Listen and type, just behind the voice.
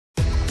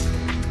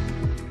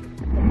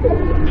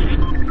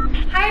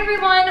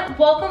everyone,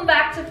 welcome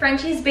back to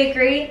Frenchies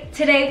Bakery.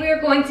 Today we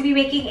are going to be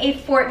making a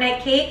FORTNITE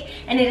cake,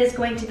 and it is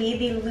going to be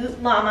the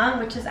llama,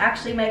 which is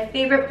actually my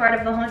favorite part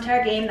of the whole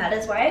entire game. That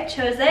is why I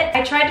chose it.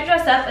 I tried to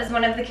dress up as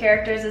one of the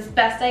characters as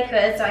best I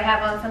could, so I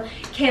have on some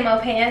camo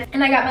pants,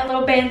 and I got my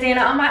little bandana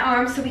on my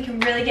arm so we can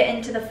really get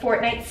into the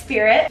FORTNITE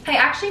spirit. I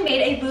actually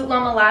made a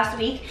llama last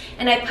week,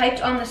 and I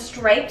piped on the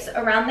stripes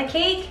around the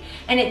cake,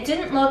 and it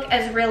didn't look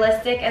as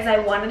realistic as I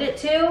wanted it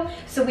to,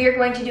 so we are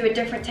going to do a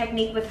different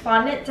technique with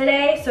fondant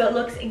today, so it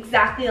looks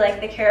exactly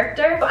like the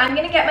character. So I'm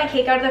gonna get my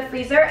cake out of the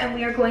freezer, and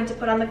we are going to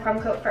put on the crumb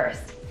coat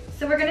first.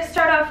 So we're gonna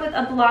start off with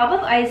a blob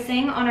of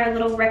icing on our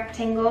little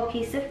rectangle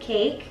piece of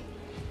cake,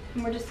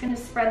 and we're just gonna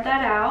spread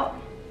that out.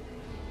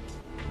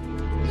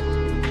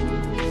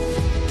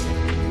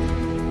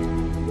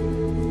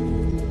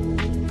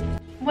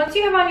 Once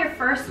you have on your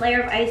first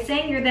layer of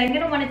icing, you're then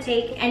going to want to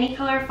take any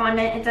color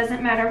fondant, it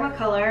doesn't matter what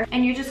color,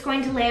 and you're just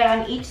going to lay it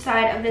on each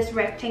side of this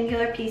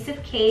rectangular piece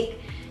of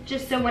cake,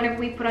 just so whenever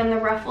we put on the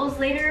ruffles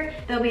later,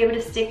 they'll be able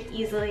to stick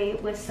easily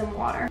with some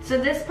water. So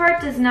this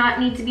part does not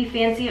need to be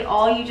fancy at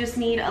all, you just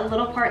need a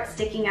little part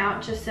sticking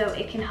out just so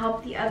it can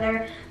help the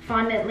other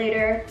fondant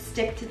later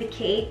stick to the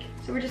cake.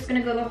 So we're just going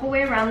to go the whole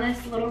way around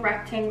this little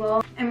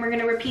rectangle, and we're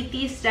going to repeat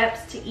these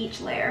steps to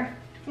each layer.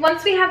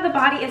 Once we have the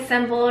body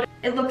assembled,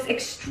 it looks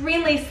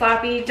extremely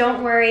sloppy.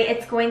 Don't worry,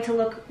 it's going to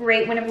look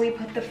great whenever we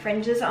put the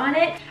fringes on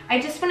it. I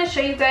just want to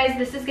show you guys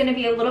this is going to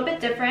be a little bit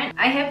different.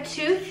 I have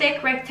two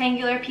thick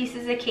rectangular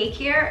pieces of cake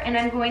here, and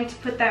I'm going to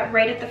put that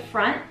right at the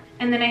front.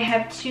 And then I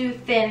have two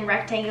thin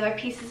rectangular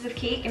pieces of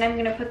cake, and I'm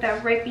going to put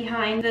that right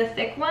behind the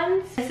thick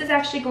ones. This is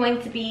actually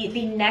going to be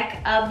the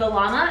neck of the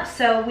llama,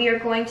 so we are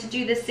going to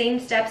do the same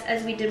steps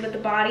as we did with the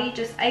body,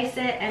 just ice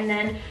it and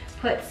then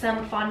put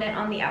some fondant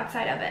on the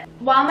outside of it.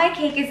 While my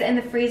cake is in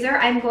the freezer,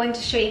 I'm going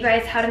to show you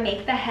guys how to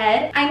make the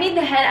head. I made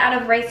the head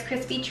out of Rice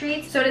Krispie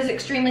treats, so it is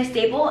extremely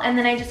stable, and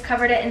then I just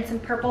covered it in some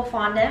purple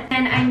fondant.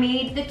 And I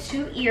made the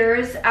two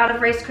ears out of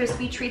Rice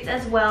Krispie treats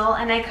as well,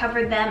 and I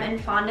covered them in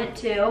fondant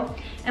too.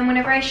 And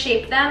whenever I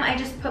shaped them, I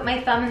just put my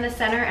thumb in the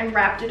center and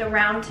wrapped it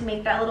around to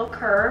make that little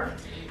curve.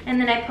 And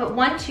then I put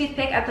one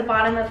toothpick at the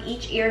bottom of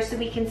each ear so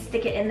we can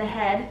stick it in the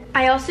head.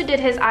 I also did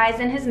his eyes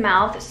and his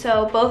mouth,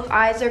 so both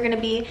eyes are going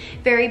to be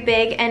very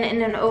big and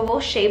in an oval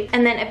shape,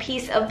 and then a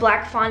piece of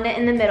black fondant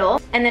in the middle.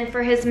 And then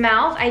for his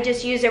mouth, I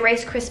just used a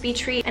Rice Krispie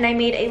treat, and I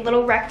made a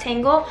little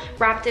rectangle,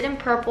 wrapped it in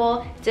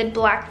purple, did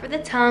black for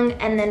the tongue,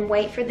 and then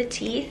white for the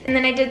teeth. And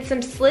then I did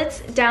some slits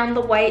down the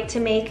white to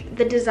make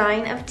the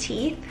design of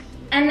teeth.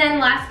 And then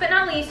last but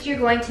not least, you're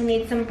going to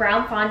need some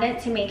brown fondant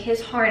to make his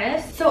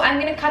harness. So I'm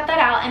gonna cut that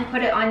out and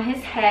put it on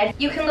his head.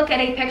 You can look at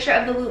a picture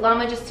of the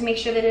llama just to make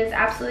sure that it is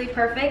absolutely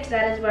perfect.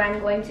 That is what I'm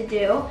going to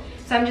do.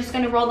 So I'm just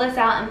gonna roll this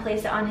out and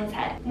place it on his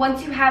head.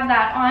 Once you have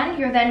that on,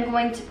 you're then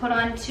going to put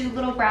on two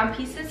little brown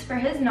pieces for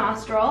his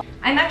nostril.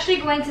 I'm actually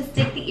going to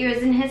stick the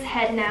ears in his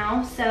head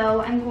now.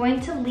 So I'm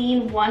going to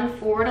lean one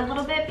forward a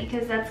little bit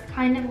because that's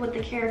kind of what the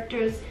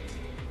character's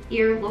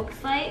ear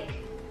looks like.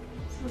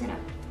 So we're gonna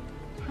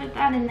put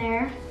that in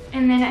there,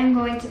 and then I'm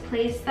going to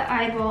place the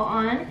eyeball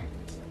on,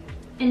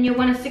 and you'll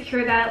want to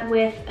secure that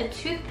with a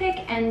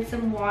toothpick and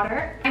some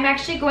water. I'm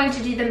actually going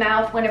to do the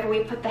mouth whenever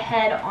we put the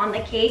head on the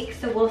cake,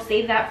 so we'll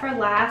save that for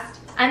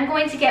last. I'm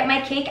going to get my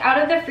cake out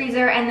of the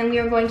freezer, and then we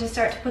are going to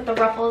start to put the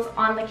ruffles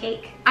on the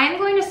cake. I'm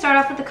going to start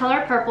off with the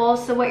color purple,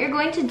 so what you're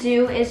going to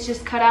do is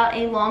just cut out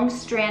a long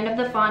strand of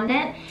the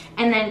fondant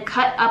and then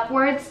cut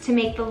upwards to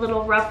make the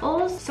little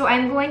ruffles. So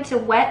I'm going to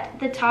wet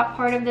the top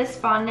part of this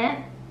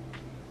fondant,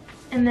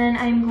 and then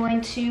I'm going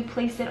to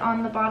place it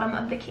on the bottom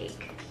of the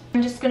cake.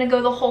 I'm just gonna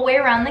go the whole way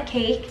around the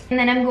cake, and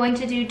then I'm going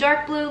to do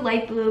dark blue,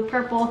 light blue,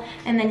 purple,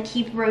 and then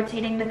keep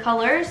rotating the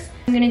colors.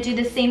 I'm gonna do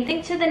the same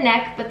thing to the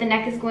neck, but the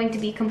neck is going to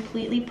be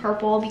completely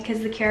purple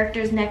because the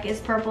character's neck is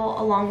purple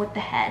along with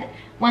the head.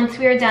 Once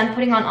we are done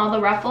putting on all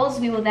the ruffles,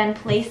 we will then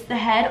place the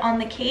head on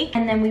the cake,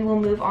 and then we will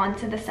move on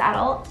to the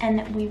saddle,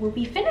 and we will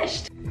be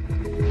finished.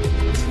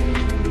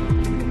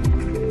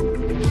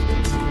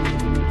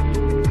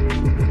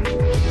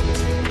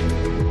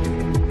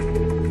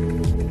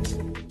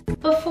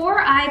 Before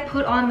I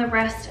put on the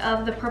rest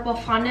of the purple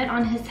fondant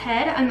on his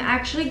head, I'm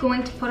actually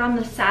going to put on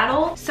the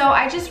saddle. So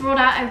I just rolled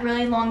out a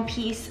really long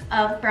piece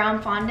of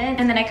brown fondant,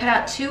 and then I cut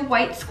out two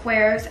white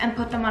squares and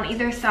put them on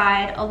either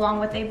side along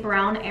with a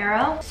brown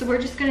arrow. So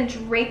we're just gonna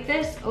drape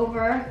this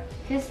over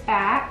his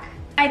back.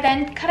 I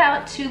then cut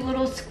out two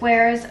little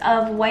squares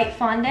of white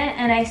fondant,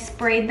 and I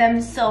sprayed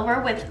them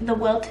silver with the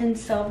Wilton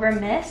Silver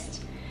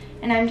Mist.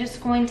 And I'm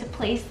just going to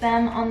place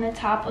them on the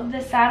top of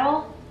the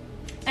saddle.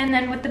 And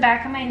then with the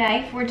back of my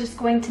knife, we're just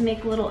going to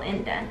make little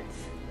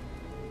indents.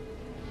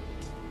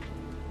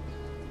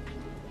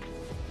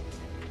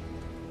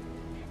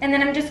 And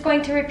then I'm just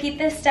going to repeat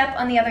this step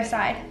on the other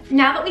side.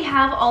 Now that we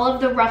have all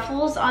of the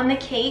ruffles on the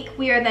cake,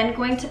 we are then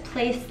going to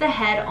place the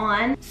head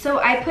on. So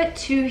I put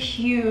two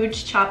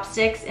huge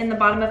chopsticks in the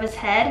bottom of his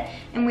head,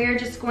 and we are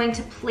just going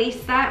to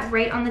place that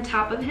right on the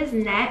top of his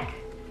neck.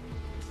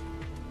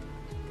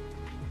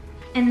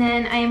 And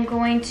then I am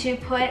going to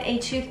put a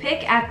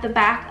toothpick at the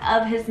back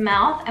of his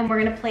mouth, and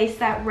we're gonna place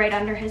that right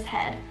under his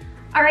head.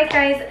 All right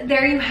guys,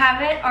 there you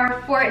have it,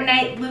 our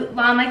FORTNITE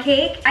llama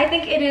cake. I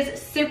think it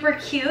is super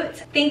cute.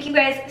 Thank you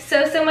guys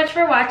so much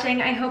for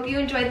watching. I hope you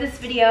enjoyed this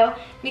video.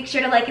 Make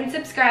sure to like and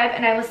subscribe,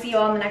 and I will see you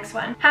all in the next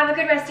one. Have a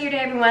good rest of your day,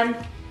 everyone.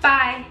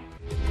 Bye.